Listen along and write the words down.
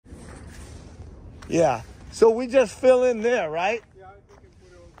Yeah. So we just fill in there, right? Yeah, we can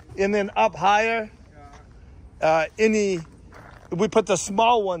put it on. And then up higher, we put the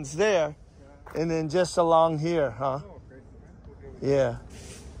small ones there, and then just along here, huh? Oh, okay. Yeah.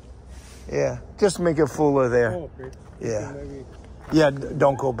 Yeah. Just make it fuller there. Oh, okay. Yeah. Maybe. Yeah,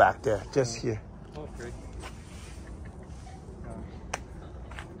 don't go back there. Just here. Okay.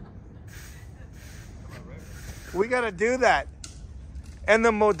 We got to do that. And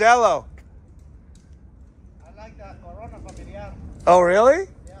the Modelo. I like that Corona familiar. Oh, really?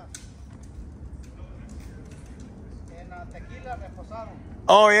 Yeah. And tequila reposado.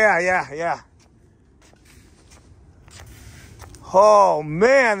 Oh, yeah. Oh,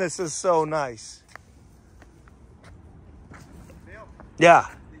 man, this is so nice. Yeah.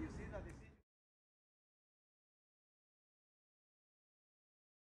 Do you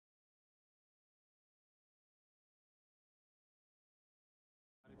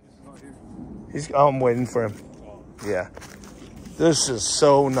see that? I'm waiting for him. Yeah. This is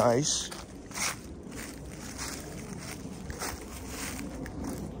so nice.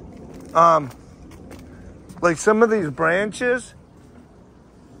 Like some of these branches.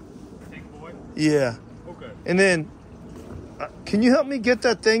 Yeah. Okay. And then, can you help me get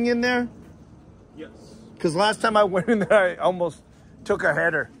that thing in there? Yes. Because last time I went in there, I almost took a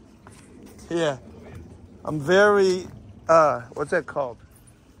header. Yeah. I'm very, what's that called?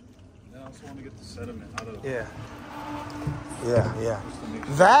 I also want to get the sediment out of Yeah.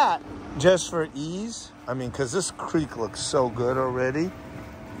 That, just for ease, I mean, because this creek looks so good already.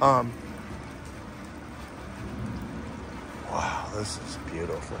 Wow, this is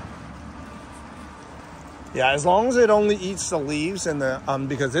beautiful. Yeah, as long as it only eats the leaves and the,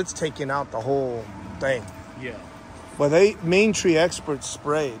 because it's taking out the whole thing. Yeah. Well, Main Tree Experts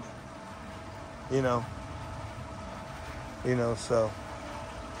sprayed, you know, so.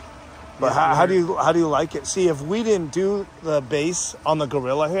 But how do you like it? See, if we didn't do the base on the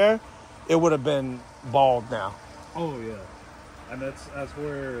gorilla hair, it would have been bald now. Oh yeah, and that's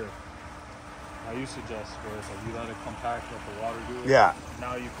where I suggest where it's like you let it compact, let the water do it. Yeah.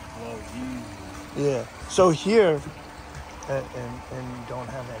 Now you can blow easy. Yeah. So here, and don't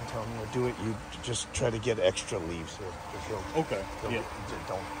have Antonio do it. You just try to get extra leaves here. Okay. Yeah.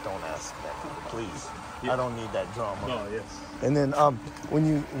 Don't ask that, please. Yeah. I don't need that drama. No. Yes. And then when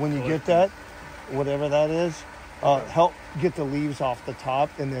you get that, whatever that is, help get the leaves off the top,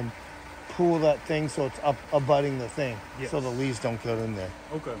 and then pull that thing so it's up abutting the thing, so the leaves don't get in there.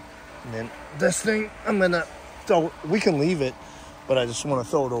 Okay. And then this thing, I'm gonna throw. We can leave it, but I just want to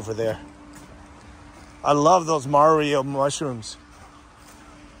throw it over there. I love those Mario mushrooms.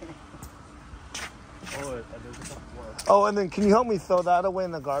 Oh, and then can you help me throw that away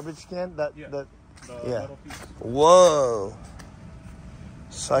in the garbage can? Yeah. Whoa.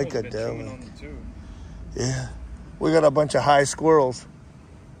 Psychedelic. Yeah. We got a bunch of high squirrels.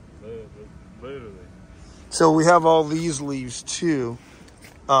 Literally. So we have all these leaves too.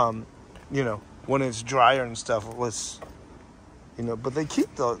 When it's drier and stuff, but they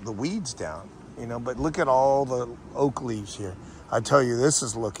keep the weeds down, but look at all the oak leaves here. I tell you, this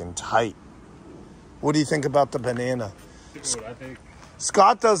is looking tight. What do you think about the banana? Dude, I think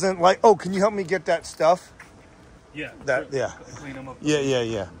Scott doesn't like, can you help me get that stuff? Yeah. Clean them up. Yeah.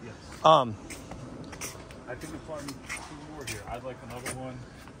 Yes. I think we probably need 2 more here. I'd like another one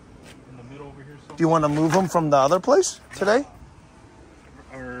in the middle over here somewhere. Do you want to move them from the other place today?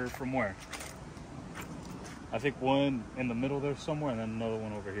 Or from where? I think one in the middle there somewhere, and then another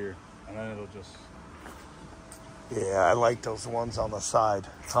one over here. And then it'll just... Yeah, I like those ones on the side.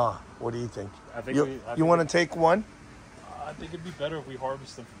 Huh? What do you think? I think you want to take one? I think it'd be better if we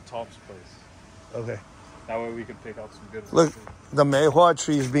harvest them from Tom's place. Okay. That way we can pick out some good ones. Look, the mayhua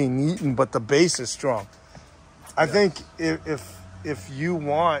tree is being eaten, but the base is strong. I think if you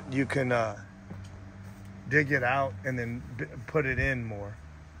want, you can dig it out and then put it in more.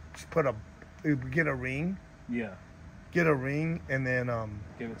 Just get a ring. Yeah. Get a ring and then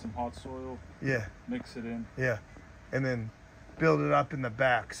give it some hot soil. Yeah. Mix it in. Yeah, and then build it up in the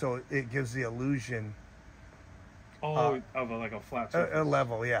back so it gives the illusion. Of like a flat surface. A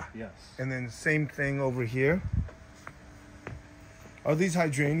level, yeah. Yes. And then same thing over here. Are these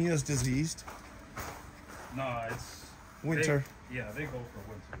hydrangeas diseased? No, it's winter. They go for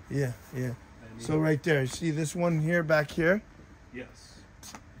winter. Yeah. So right there, see this one here, back here? Yes.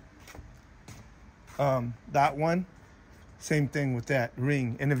 That one, same thing with that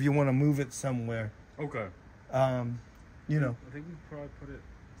ring. And if you want to move it somewhere. Okay. I think we probably put it,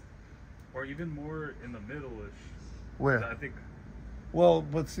 or even more in the middle-ish. Where? I think. Well,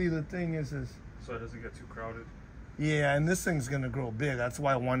 but see, the thing is so it doesn't get too crowded. Yeah, and this thing's gonna grow big. That's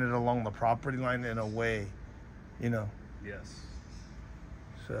why I want it along the property line in a way, you know. Yes.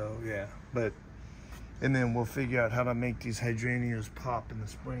 So yeah, and then we'll figure out how to make these hydrangeas pop in the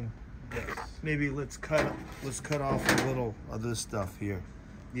spring. Yes. Maybe let's cut off a little of this stuff here.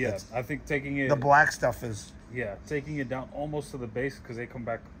 Yes, I think taking it. The black stuff is. Yeah, taking it down almost to the base because they come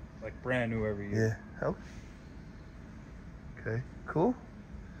back like brand new every year. Yeah. Oh. Okay. Cool.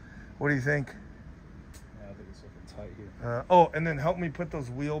 What do you think? Yeah, I think it's looking tight here. And then help me put those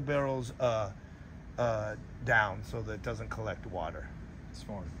wheelbarrows down so that it doesn't collect water.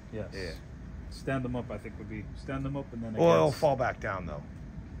 Smart. Yes. Yeah. Stand them up. I think would be stand them up and then. Well, it'll fall back down though.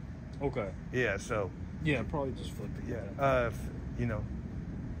 Okay. Yeah. So. Yeah, probably just flip it. Yeah. You know.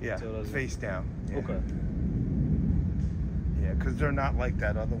 Yeah. So face down. Yeah. Okay. Yeah, because they're not like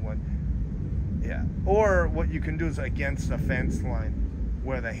that other one. Yeah. Or what you can do is against the fence line,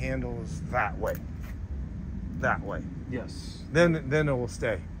 where the handle is that way. That way. Yes. Then it will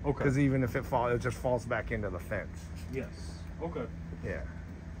stay. Okay. Because even if it falls, it just falls back into the fence. Yes. Okay. Yeah.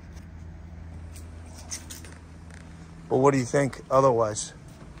 But what do you think otherwise?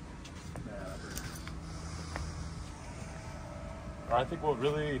 I think what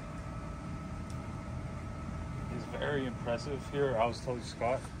really is very impressive here, I was telling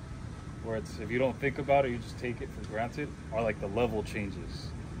Scott, where it's if you don't think about it, you just take it for granted, are like the level changes.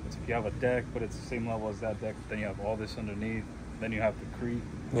 It's if you have a deck, but it's the same level as that deck, then you have all this underneath, then you have the creek.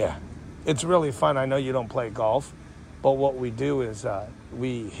 Yeah. It's really fun. I know you don't play golf, but what we do is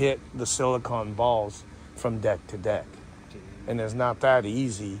we hit the silicone balls from deck to deck. And it's not that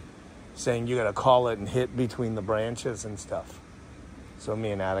easy saying you got to call it and hit between the branches and stuff. So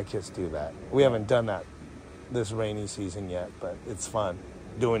me and Atticus do that. We haven't done that this rainy season yet, but it's fun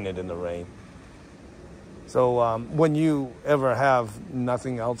doing it in the rain. So when you ever have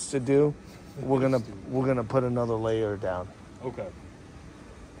nothing else to do, we're gonna put another layer down. Okay.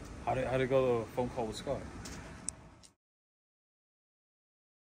 How to go to a phone call with Scott?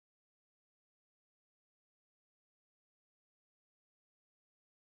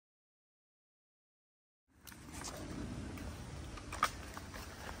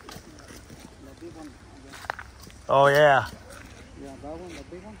 Oh yeah. Yeah, that one, the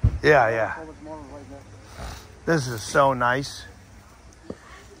big one? Yeah. This is so nice.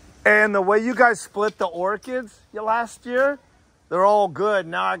 And the way you guys split the orchids last year, they're all good.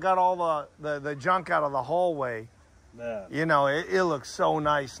 Now I got all the junk out of the hallway. Yeah. You know, it looks so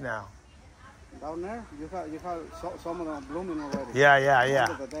nice now. Down there, you have some of them blooming already. Yeah.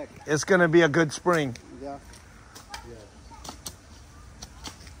 Under the deck. It's going to be a good spring. Yeah.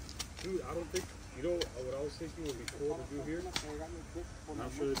 Dude, I don't think, you know, what I was thinking would be cool to do here,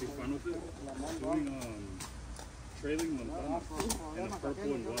 I'm sure they'd be fun with it, doing trailing them in a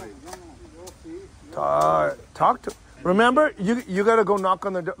purple and white. Talk to. Remember, you got to go knock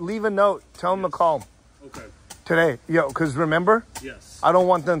on the door. Leave a note. Tell them to call. Okay. Today. Because remember, Yes. I don't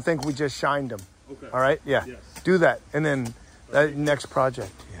want them to think we just shined them. Okay. All right? Yeah. Yes. Do that. And then that next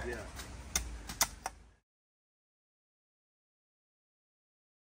project.